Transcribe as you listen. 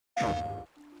My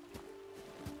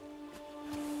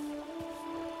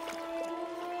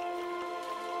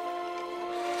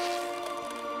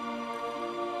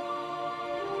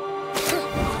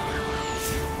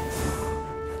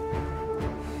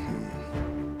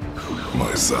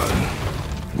son,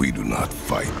 we do not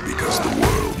fight because the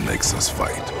world makes us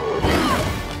fight.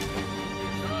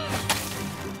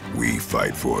 We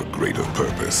fight for a greater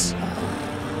purpose.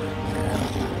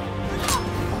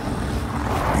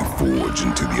 We forge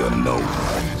into the unknown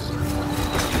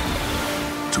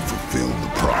to fulfill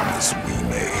the promise we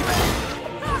made.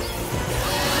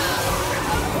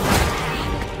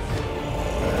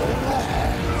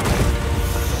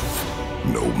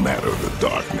 No matter the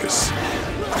darkness,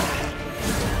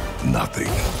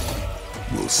 nothing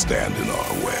will stand in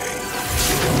our way.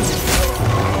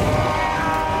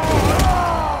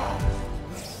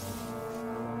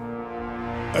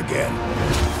 Again.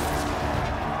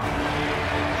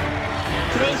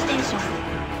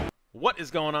 What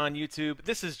is going on, YouTube?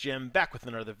 This is Jim, back with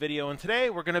another video, and today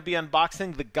we're going to be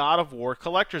unboxing the God of War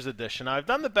Collector's Edition. Now, I've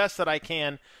done the best that I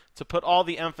can to put all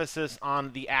the emphasis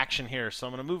on the action here, so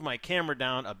I'm going to move my camera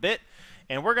down a bit,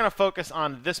 and we're going to focus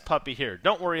on this puppy here.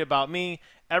 Don't worry about me.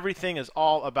 Everything is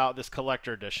all about this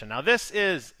Collector Edition. Now, this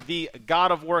is the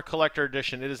God of War Collector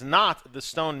Edition. It is not the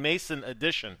Stone Mason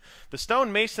Edition. The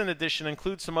Stone Mason Edition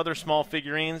includes some other small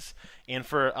figurines, and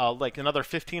for like another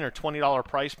 $15 or $20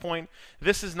 price point.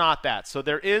 This is not that. So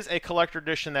there is a Collector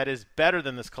Edition that is better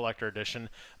than this Collector Edition,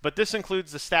 but this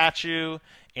includes the statue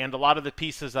and a lot of the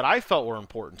pieces that I felt were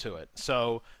important to it.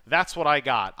 So that's what I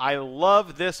got. I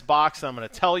love this box, and I'm going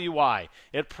to tell you why.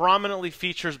 It prominently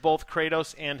features both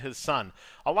Kratos and his son.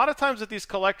 A lot of times with these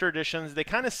collector editions, they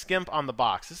kind of skimp on the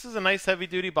box. This is a nice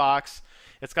heavy-duty box.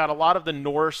 It's got a lot of the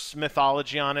Norse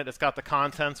mythology on it. It's got the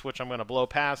contents, which I'm going to blow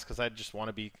past because I just want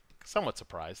to be somewhat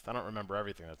surprised. I don't remember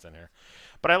everything that's in here.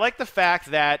 But I like the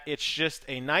fact that it's just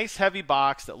a nice heavy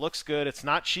box that looks good. It's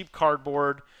not cheap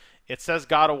cardboard. It says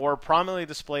God of War prominently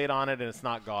displayed on it, and it's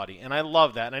not gaudy. And I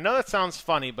love that. And I know that sounds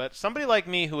funny, but somebody like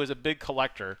me who is a big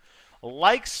collector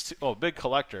likes to... Oh, big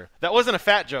collector. That wasn't a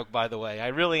fat joke, by the way. I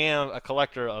really am a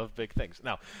collector of big things.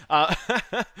 No.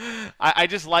 I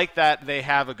just like that they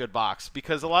have a good box,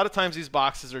 because a lot of times these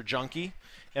boxes are junky,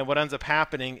 and what ends up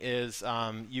happening is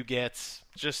you get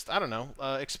just, I don't know,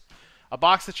 a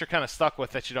box that you're kind of stuck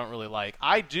with that you don't really like.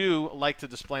 I do like to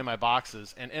display my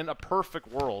boxes, and in a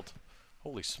perfect world...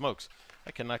 Holy smokes,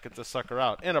 I cannot get this sucker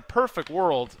out. In a perfect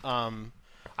world,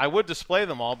 I would display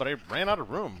them all, but I ran out of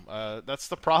room. That's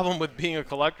the problem with being a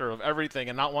collector of everything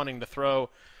and not wanting to throw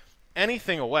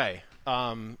anything away,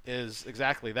 is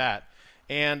exactly that.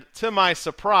 And to my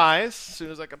surprise, as soon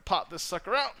as I can pop this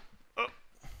sucker out,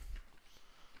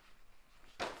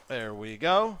 there we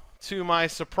go. To my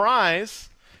surprise,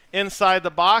 inside the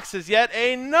box is yet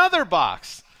another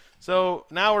box. So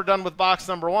now we're done with box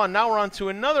number one. Now we're on to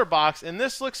another box, and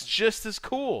this looks just as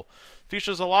cool.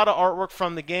 Features a lot of artwork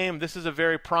from the game. This is a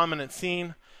very prominent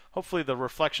scene. Hopefully the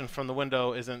reflection from the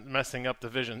window isn't messing up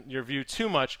your view too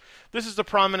much. This is the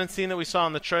prominent scene that we saw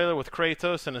in the trailer with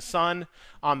Kratos and his son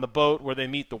on the boat where they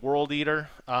meet the World Eater.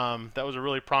 That was a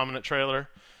really prominent trailer.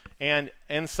 And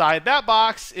inside that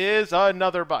box is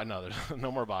another box. No, there's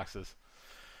no more boxes.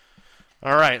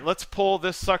 All right, let's pull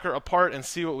this sucker apart and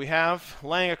see what we have.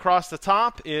 Laying across the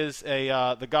top is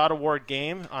the God of War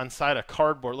game inside a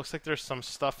cardboard. Looks like there's some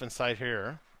stuff inside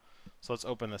here. So let's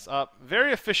open this up.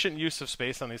 Very efficient use of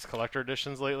space on these collector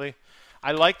editions lately.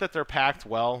 I like that they're packed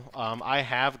well. I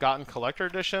have gotten collector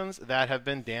editions that have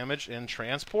been damaged in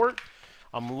transport.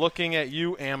 I'm looking at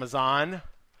you, Amazon.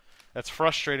 That's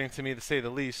frustrating to me, to say the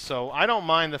least. So I don't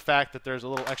mind the fact that there's a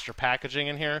little extra packaging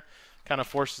in here. Kind of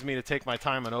forces me to take my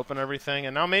time and open everything.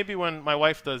 And now maybe when my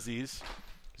wife does these,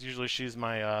 because usually she's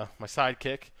my my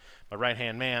sidekick, my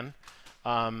right-hand man,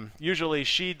 usually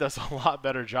she does a lot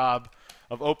better job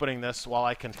of opening this while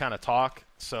I can kind of talk.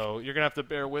 So you're going to have to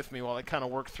bear with me while I kind of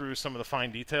work through some of the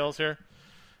fine details here.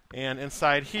 And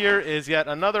inside here is yet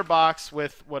another box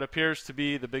with what appears to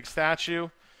be the big statue.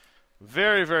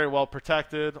 Very, very well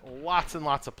protected. Lots and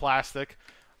lots of plastic.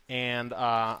 And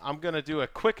I'm going to do a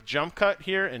quick jump cut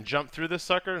here and jump through this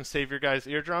sucker and save your guys'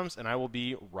 eardrums, and I will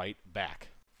be right back.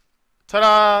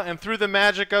 Ta-da! And through the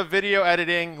magic of video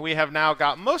editing, we have now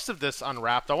got most of this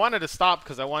unwrapped. I wanted to stop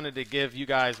because I wanted to give you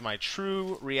guys my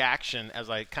true reaction as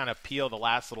I kind of peel the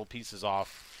last little pieces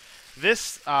off.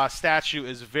 This statue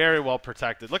is very well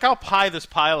protected. Look how high this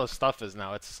pile of stuff is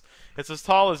now. It's as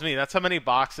tall as me. That's how many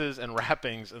boxes and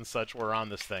wrappings and such were on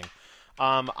this thing.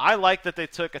 I like that they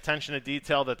took attention to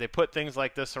detail, that they put things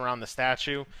like this around the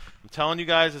statue. I'm telling you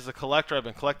guys, as a collector, I've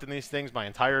been collecting these things my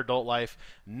entire adult life.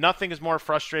 Nothing is more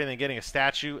frustrating than getting a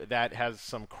statue that has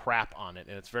some crap on it,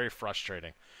 and it's very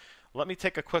frustrating. Let me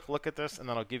take a quick look at this, and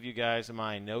then I'll give you guys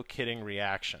my no-kidding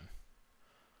reaction.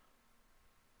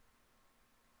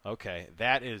 Okay,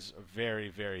 that is very,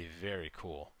 very, very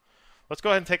cool. Let's go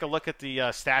ahead and take a look at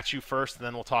the statue first, and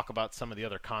then we'll talk about some of the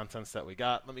other contents that we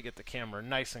got. Let me get the camera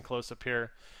nice and close up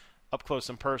here, up close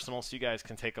and personal, so you guys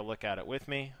can take a look at it with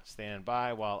me. Stand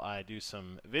by while I do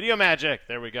some video magic.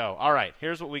 There we go. All right,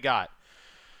 here's what we got.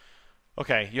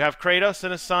 Okay, you have Kratos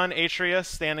and his son, Atreus,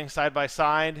 standing side by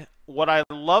side. What I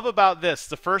love about this,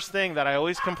 the first thing that I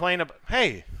always complain about...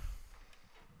 Hey!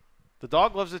 The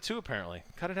dog loves it too, apparently.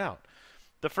 Cut it out.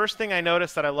 The first thing I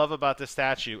noticed that I love about this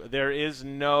statue, there is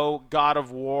no God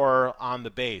of War on the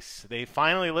base. They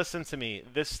finally listened to me.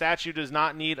 This statue does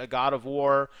not need a God of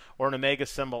War or an Omega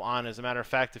symbol on. As a matter of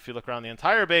fact, if you look around the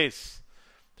entire base,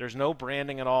 there's no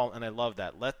branding at all, and I love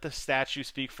that. Let the statue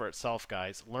speak for itself,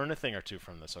 guys. Learn a thing or two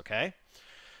from this, okay?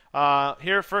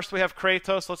 Here, first we have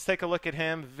Kratos. Let's take a look at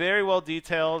him. Very well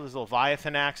detailed. His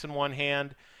Leviathan axe in one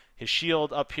hand. His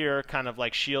shield up here, kind of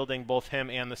like shielding both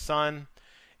him and the sun.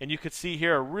 And you could see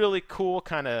here a really cool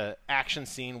kind of action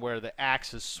scene where the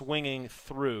axe is swinging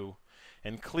through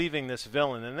and cleaving this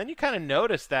villain. And then you kind of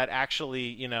notice that actually,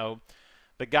 you know,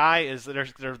 the guy is, there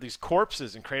are these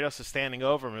corpses and Kratos is standing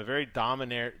over him, a very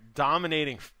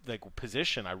dominating like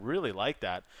position. I really like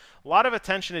that. A lot of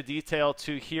attention to detail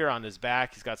too here on his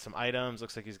back. He's got some items.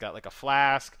 Looks like he's got like a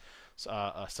flask,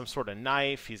 some sort of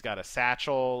knife. He's got a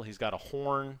satchel. He's got a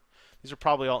horn. These are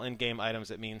probably all in-game items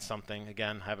that mean something.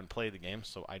 Again, I haven't played the game,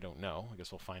 so I don't know. I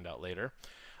guess we'll find out later.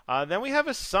 Then we have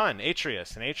his son,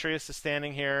 Atreus. And Atreus is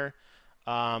standing here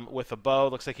with a bow.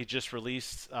 Looks like he just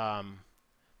released the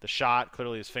shot.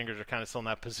 Clearly his fingers are kind of still in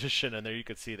that position, and there you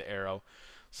could see the arrow.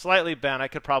 Slightly bent. I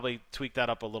could probably tweak that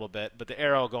up a little bit. But the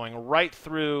arrow going right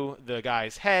through the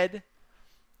guy's head,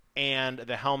 and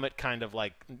the helmet kind of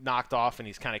like knocked off, and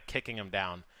he's kind of kicking him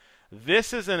down.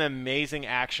 This is an amazing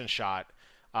action shot.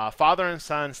 Father and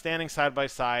son standing side by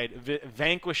side,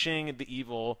 vanquishing the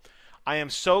evil. I am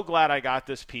so glad I got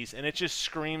this piece, and it just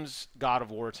screams God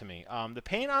of War to me. The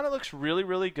paint on it looks really,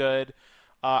 really good.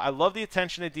 I love the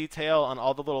attention to detail on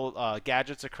all the little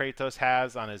gadgets that Kratos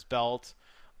has on his belt,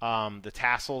 the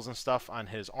tassels and stuff on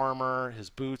his armor, his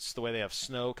boots, the way they have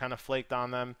snow kind of flaked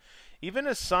on them. Even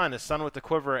his son with the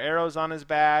quiver of arrows on his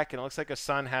back, and it looks like his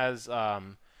son has...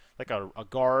 like a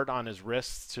guard on his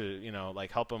wrists to, you know,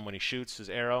 like help him when he shoots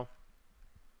his arrow.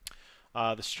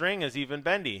 The string is even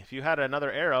bendy. If you had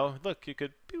another arrow, look, you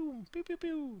could pew, pew, pew,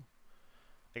 pew.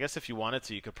 I guess if you wanted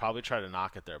to, you could probably try to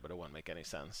knock it there, but it wouldn't make any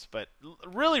sense. But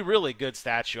really, really good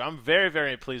statue. I'm very,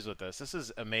 very pleased with this. This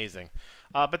is amazing.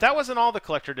 But that wasn't all the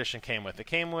collector edition came with. It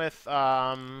came with,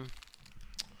 I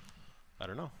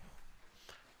don't know.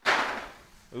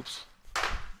 Oops.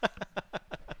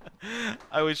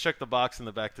 I always check the box in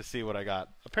the back to see what I got.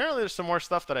 Apparently there's some more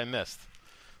stuff that I missed.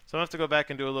 So I'm going to have to go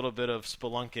back and do a little bit of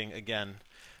spelunking again.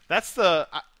 That's the...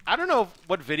 I don't know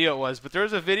what video it was, but there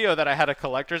was a video that I had a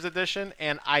collector's edition,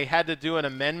 and I had to do an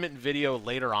amendment video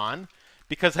later on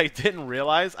because I didn't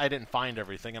realize I didn't find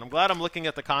everything. And I'm glad I'm looking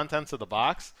at the contents of the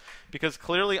box because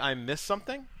clearly I missed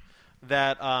something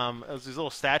that... it was these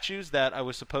little statues that I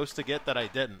was supposed to get that I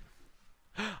didn't.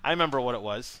 I remember what it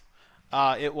was.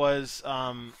 It was...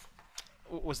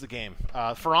 what was the game?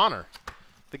 For Honor.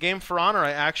 The game For Honor,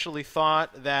 I actually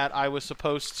thought that I was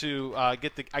supposed to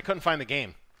get the... I couldn't find the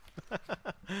game.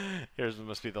 Here's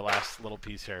must be the last little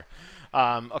piece here.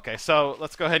 Okay, so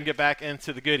let's go ahead and get back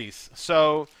into the goodies.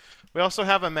 So we also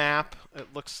have a map. It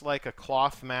looks like a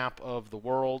cloth map of the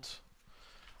world.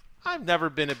 I've never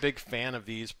been a big fan of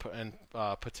these in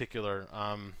particular.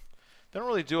 They don't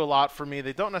really do a lot for me.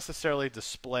 They don't necessarily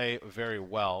display very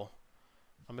well.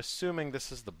 I'm assuming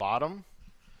this is the bottom.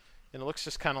 And it looks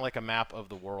just kind of like a map of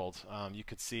the world. You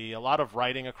could see a lot of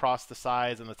writing across the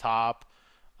sides and the top.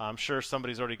 I'm sure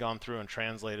somebody's already gone through and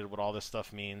translated what all this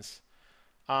stuff means.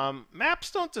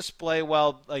 Maps don't display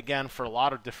well, again, for a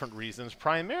lot of different reasons.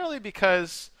 Primarily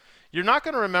because you're not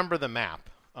going to remember the map.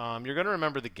 You're going to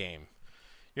remember the game.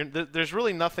 There's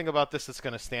really nothing about this that's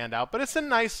going to stand out. But it's a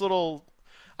nice little...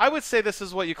 I would say this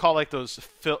is what you call like those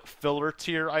filler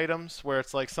tier items, where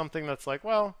it's like something that's like,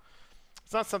 well...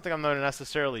 It's not something I'm going to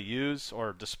necessarily use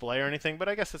or display or anything, but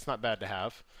I guess it's not bad to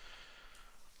have.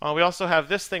 We also have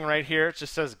this thing right here. It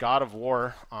just says God of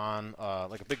War on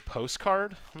like a big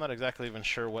postcard. I'm not exactly even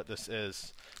sure what this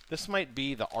is. This might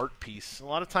be the art piece. A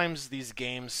lot of times these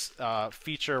games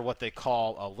feature what they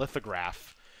call a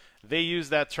lithograph. they use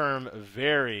that term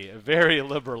very, very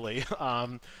liberally.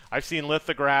 I've seen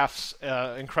lithographs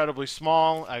incredibly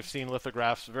small. I've seen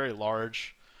lithographs very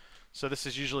large. So this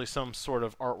is usually some sort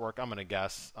of artwork, I'm going to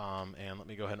guess. And let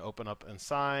me go ahead and open up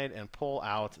inside and pull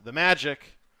out the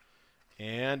magic.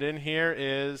 And in here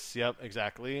is, yep,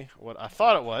 exactly what I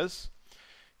thought it was.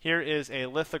 Here is a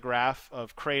lithograph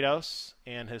of Kratos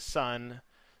and his son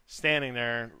standing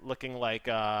there looking like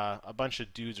a bunch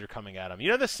of dudes are coming at him. You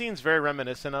know, this scene's very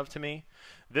reminiscent of to me.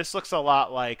 This looks a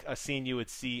lot like a scene you would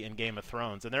see in Game of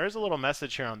Thrones. And there is a little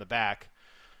message here on the back.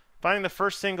 Finding the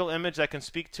first single image that can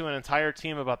speak to an entire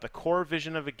team about the core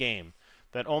vision of a game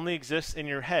that only exists in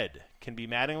your head can be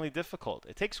maddeningly difficult.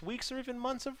 It takes weeks or even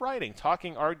months of writing,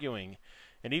 talking, arguing,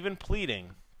 and even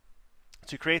pleading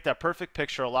to create that perfect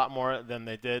picture, a lot more than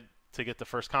they did to get the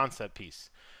first concept piece.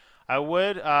 I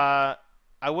would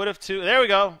have too. There we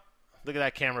go. Look at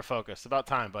that camera focus. About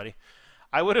time, buddy.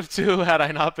 I would have too had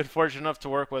I not been fortunate enough to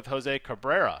work with Jose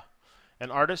Cabrera,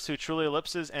 an artist who truly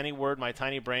ellipses any word my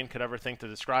tiny brain could ever think to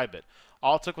describe it.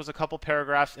 All it took was a couple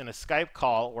paragraphs in a Skype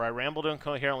call where I rambled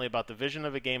incoherently about the vision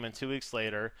of a game, and 2 weeks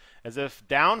later, as if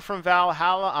down from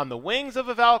Valhalla on the wings of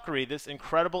a Valkyrie, this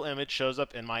incredible image shows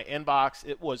up in my inbox.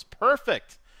 It was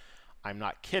perfect. I'm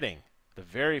not kidding. The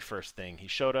very first thing he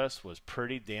showed us was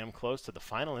pretty damn close to the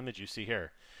final image you see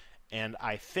here. And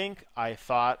I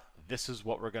thought, this is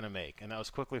what we're going to make. And that was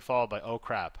quickly followed by, oh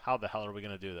crap, how the hell are we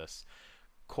going to do this?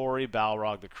 Corey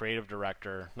Balrog, the creative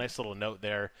director. Nice little note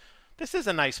there. This is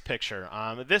a nice picture.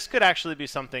 This could actually be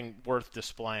something worth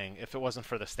displaying if it wasn't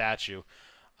for the statue.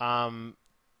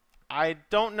 I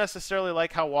don't necessarily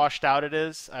like how washed out it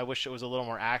is. I wish it was a little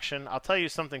more action. I'll tell you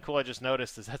something cool I just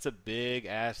noticed is that's a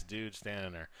big-ass dude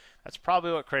standing there. That's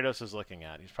probably what Kratos is looking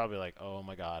at. He's probably like, oh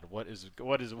my god, what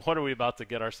are we about to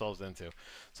get ourselves into?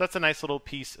 So that's a nice little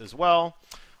piece as well.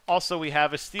 Also, we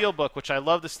have a Steelbook, which I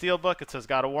love the Steelbook. It says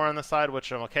God of War on the side,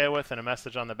 which I'm okay with, and a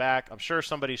message on the back. I'm sure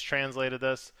somebody's translated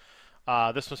this.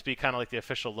 This must be kind of like the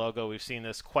official logo. We've seen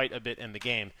this quite a bit in the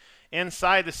game.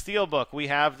 Inside the Steelbook, we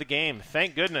have the game.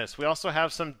 Thank goodness. We also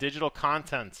have some digital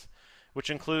content, which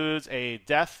includes a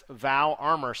Death Vow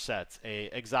Armor Set, a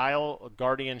Exile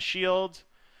Guardian Shield,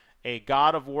 a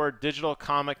God of War digital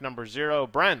comic number 0.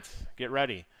 Brent, get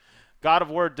ready. God of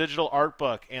War digital art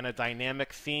book and a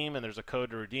dynamic theme, and there's a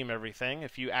code to redeem everything.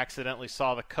 If you accidentally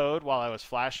saw the code while I was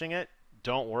flashing it,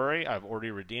 don't worry. I've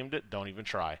already redeemed it. Don't even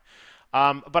try.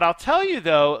 But I'll tell you,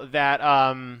 though, that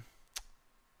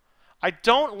I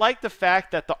don't like the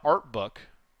fact that the art book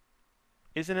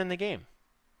isn't in the game.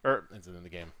 Or, isn't in the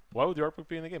game. Why would the art book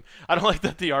be in the game? I don't like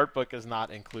that the art book is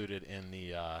not included in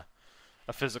the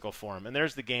a physical form. And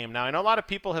there's the game. Now, I know a lot of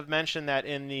people have mentioned that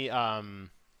in the... a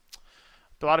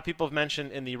lot of people have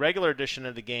mentioned in the regular edition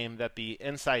of the game that the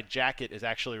inside jacket is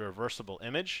actually a reversible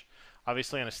image.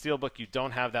 Obviously, on a Steelbook, you don't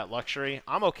have that luxury.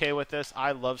 I'm okay with this.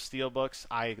 I love Steelbooks.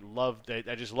 I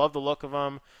just love the look of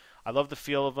them. I love the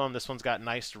feel of them. This one's got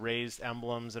nice raised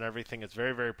emblems and everything. It's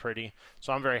very, very pretty.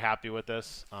 So I'm very happy with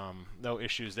this. No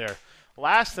issues there.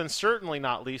 Last and certainly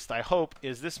not least, I hope,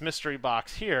 is this mystery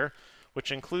box here,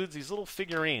 which includes these little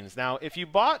figurines. Now, if you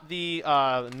bought the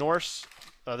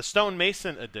the Stone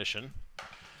Mason edition,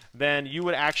 then you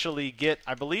would actually get,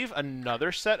 I believe,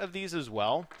 another set of these as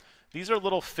well. These are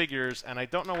little figures, and I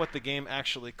don't know what the game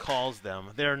actually calls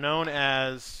them. They're known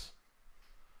as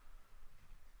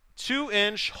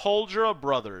 2-inch Huldra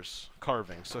Brothers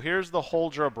carving. So here's the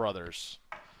Huldra Brothers.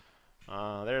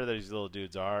 There these little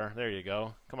dudes are. There you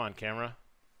go. Come on, camera.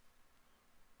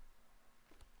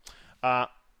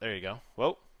 There you go.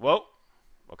 Whoa, whoa.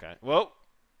 Okay, whoa.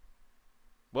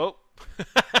 Whoa.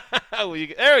 There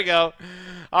we go.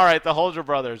 All right, the Huldra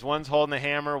brothers. One's holding a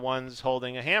hammer, one's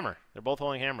holding a hammer. They're both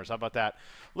holding hammers. How about that?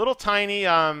 Little tiny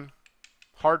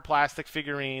hard plastic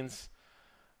figurines.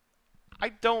 I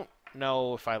don't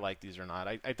know if I like these or not.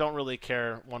 I don't really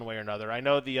care one way or another. I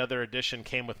know the other edition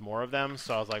came with more of them,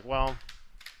 so I was like, well,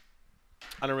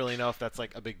 I don't really know if that's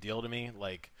like a big deal to me.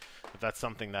 Like, if that's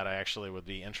something that I actually would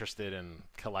be interested in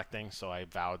collecting, so I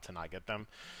vowed to not get them.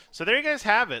 So there you guys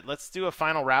have it. Let's do a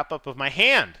final wrap-up of my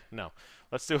hand. No.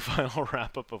 Let's do a final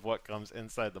wrap-up of what comes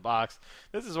inside the box.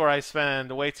 This is where I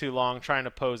spend way too long trying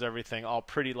to pose everything all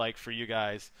pretty-like for you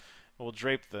guys. We'll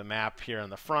drape the map here in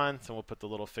the front, and we'll put the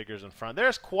little figures in front.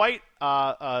 There's quite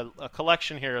a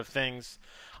collection here of things.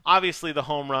 Obviously, the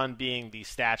home run being the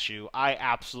statue. I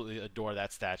absolutely adore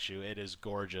that statue. It is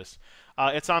gorgeous.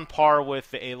 It's on par with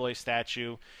the Aloy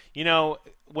statue. You know,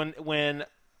 when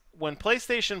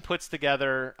PlayStation puts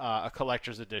together a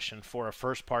collector's edition for a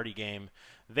first-party game,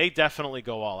 they definitely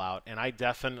go all out, and I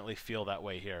definitely feel that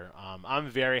way here. I'm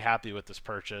very happy with this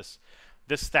purchase.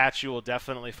 this statue will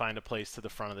definitely find a place to the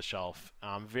front of the shelf.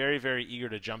 I'm very, very eager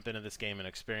to jump into this game and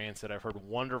experience it. I've heard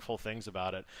wonderful things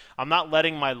about it. I'm not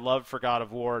letting my love for God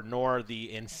of War nor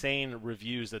the insane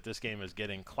reviews that this game is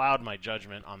getting cloud my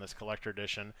judgment on this collector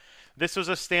edition. This was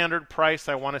a standard price.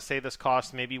 I want to say this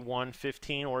cost maybe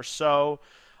 $115 or so.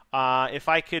 If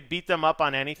I could beat them up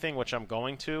on anything, which I'm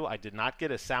going to, I did not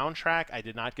get a soundtrack. I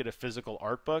did not get a physical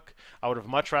art book. I would have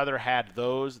much rather had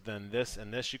those than this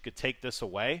and this. You could take this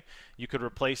away. You could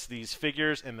replace these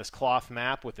figures in this cloth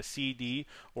map with a CD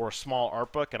or a small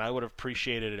art book, and I would have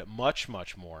appreciated it much,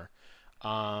 much more.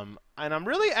 And I'm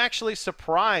really actually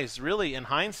surprised, really, in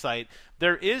hindsight,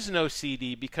 there is no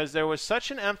CD because there was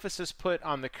such an emphasis put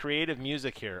on the creative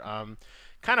music here.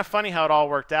 Kind of funny how it all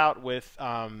worked out with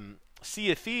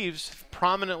Sea of Thieves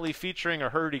prominently featuring a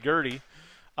hurdy-gurdy,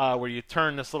 where you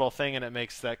turn this little thing and it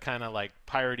makes that kind of like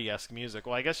piratey-esque music.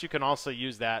 Well, I guess you can also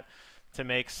use that to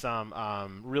make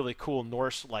some really cool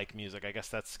Norse-like music. I guess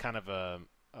that's kind of a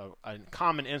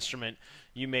common instrument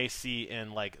you may see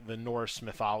in like the Norse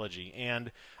mythology.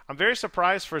 And I'm very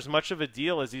surprised, for as much of a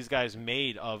deal as these guys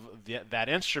made of that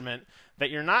instrument, that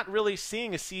you're not really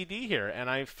seeing a CD here. And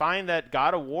I find that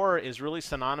God of War is really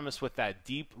synonymous with that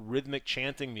deep rhythmic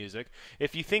chanting music.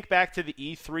 If you think back to the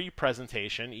E3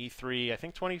 presentation, E3 I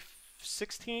think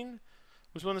 2016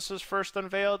 was when this was first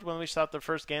unveiled, when we saw the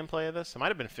first gameplay of this. It might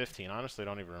have been 15, honestly I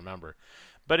don't even remember.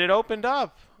 But it opened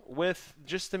up with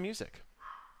just the music.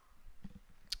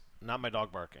 Not my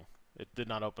dog barking. It did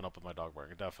not open up with my dog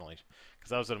barking, definitely,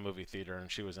 because I was at a movie theater and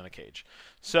she was in a cage.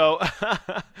 So,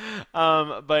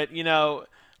 but you know,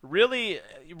 really,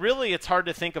 it's hard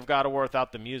to think of God of War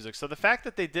without the music. So the fact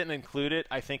that they didn't include it,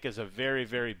 I think, is a very,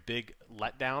 very big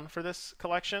letdown for this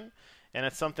collection, and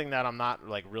it's something that I'm not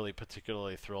like really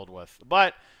particularly thrilled with.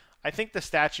 But I think the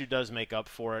statue does make up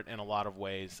for it in a lot of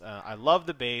ways. I love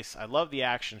the base. I love the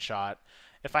action shot.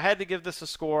 If I had to give this a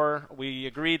score, we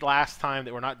agreed last time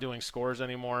that we're not doing scores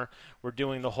anymore. We're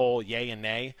doing the whole yay and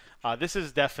nay. This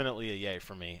is definitely a yay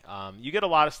for me. You get a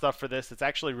lot of stuff for this. It's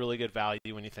actually really good value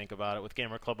when you think about it. With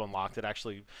Gamer Club Unlocked, it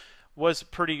actually was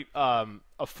pretty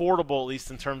affordable, at least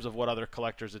in terms of what other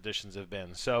collector's editions have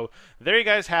been. So there you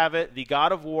guys have it, the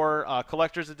God of War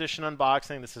collector's edition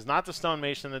unboxing. This is not the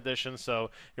Stonemason edition, so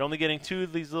you're only getting 2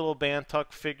 of these little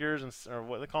Bantuck figures, or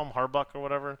what they call them, Harbuck or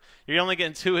whatever. You're only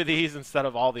getting 2 of these instead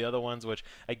of all the other ones, which,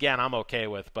 again, I'm okay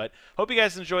with. But hope you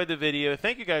guys enjoyed the video.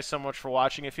 Thank you guys so much for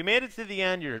watching. If you made it to the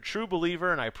end, you're a true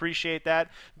believer, and I appreciate that.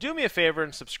 Do me a favor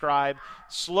and subscribe.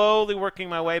 Slowly working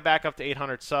my way back up to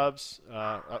 800 subs.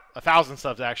 1,000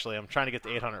 subs, actually. I'm trying to get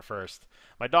to 800 first.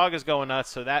 My dog is going nuts,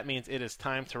 so that means it is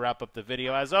time to wrap up the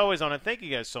video. As always, I want to thank you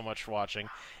guys so much for watching.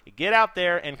 Get out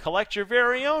there and collect your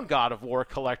very own God of War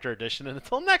Collector Edition. And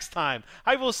until next time,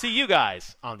 I will see you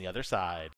guys on the other side.